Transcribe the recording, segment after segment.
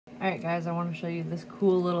Alright guys, I want to show you this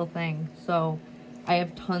cool little thing. So, I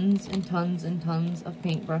have tons and tons and tons of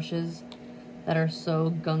paintbrushes that are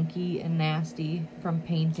so gunky and nasty from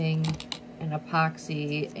painting and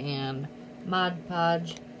epoxy and Mod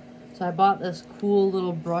Podge. So I bought this cool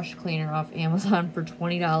little brush cleaner off Amazon for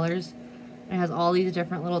 $20. It has all these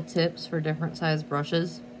different little tips for different size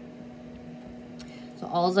brushes. So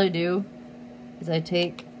all I do is I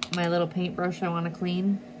take my little paintbrush I want to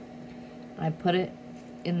clean, and I put it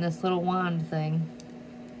in this little wand thing.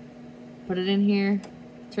 Put it in here,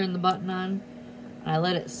 turn the button on, and I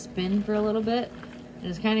let it spin for a little bit. And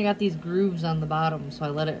it's kind of got these grooves on the bottom, so I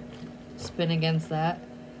let it spin against that.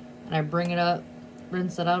 And I bring it up,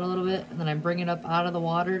 rinse it out a little bit, and then I bring it up out of the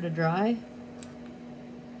water to dry.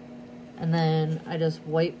 And then I just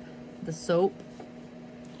wipe the soap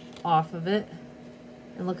off of it.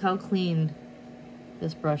 And look how clean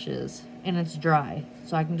this brush is. And it's dry,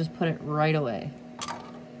 so I can just put it right away.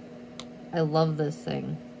 I love this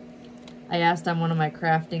thing. I asked on one of my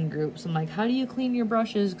crafting groups, I'm like, how do you clean your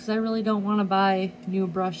brushes? Because I really don't want to buy new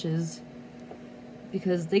brushes,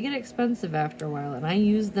 because they get expensive after a while, and I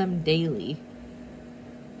use them daily.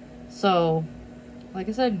 So, like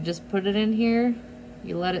I said, just put it in here,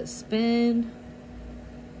 you let it spin,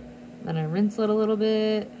 then I rinse it a little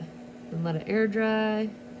bit, and let it air dry,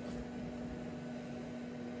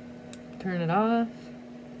 turn it off.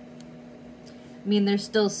 I mean, they're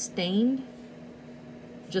still stained,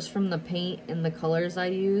 just from the paint and the colors I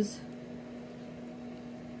use,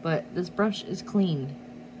 but this brush is clean.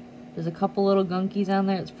 There's a couple little gunkies on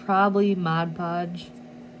there. It's probably Mod Podge,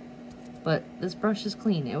 but this brush is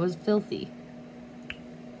clean. It was filthy.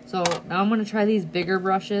 So now I'm going to try these bigger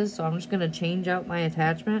brushes, so I'm just going to change out my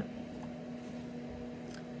attachment.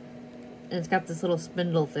 And it's got this little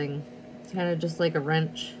spindle thing. It's kind of just like a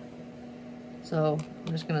wrench. So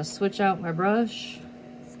I'm just going to switch out my brush.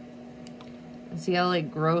 And see how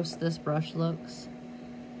like gross this brush looks?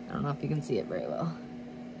 I don't know if you can see it very well.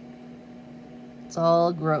 It's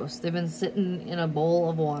all gross. They've been sitting in a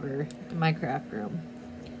bowl of water in my craft room.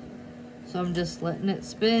 So I'm just letting it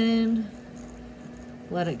spin.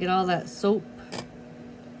 Let it get all that soap.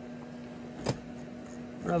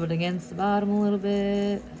 Rub it against the bottom a little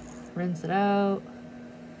bit. Rinse it out.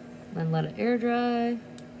 Then let it air dry.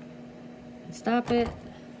 Stop it.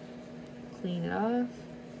 Clean it off.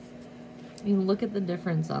 I mean, look at the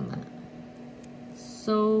difference on that.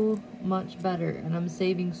 So much better, and I'm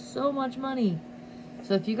saving so much money.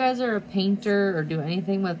 So if you guys are a painter or do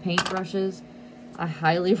anything with paintbrushes, I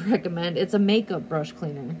highly recommend. It's a makeup brush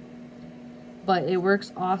cleaner, but it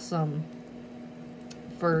works awesome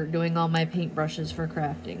for doing all my paintbrushes for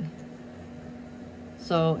crafting.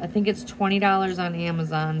 So I think it's $20 on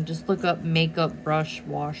Amazon. Just look up makeup brush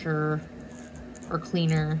washer or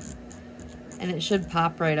cleaner, and it should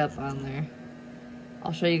pop right up on there.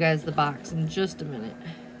 I'll show you guys the box in just a minute.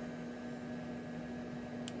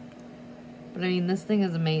 But I mean, this thing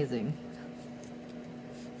is amazing.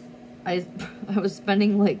 I was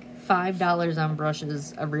spending like $5 on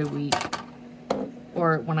brushes every week,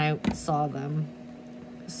 or when I saw them.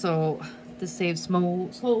 So this saves so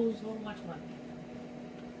much money.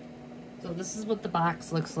 So this is what the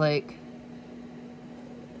box looks like.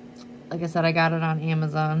 Like I said, I got it on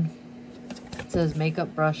Amazon. It says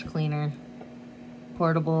makeup brush cleaner,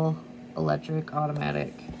 portable, electric,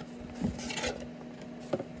 automatic.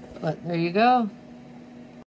 But there you go.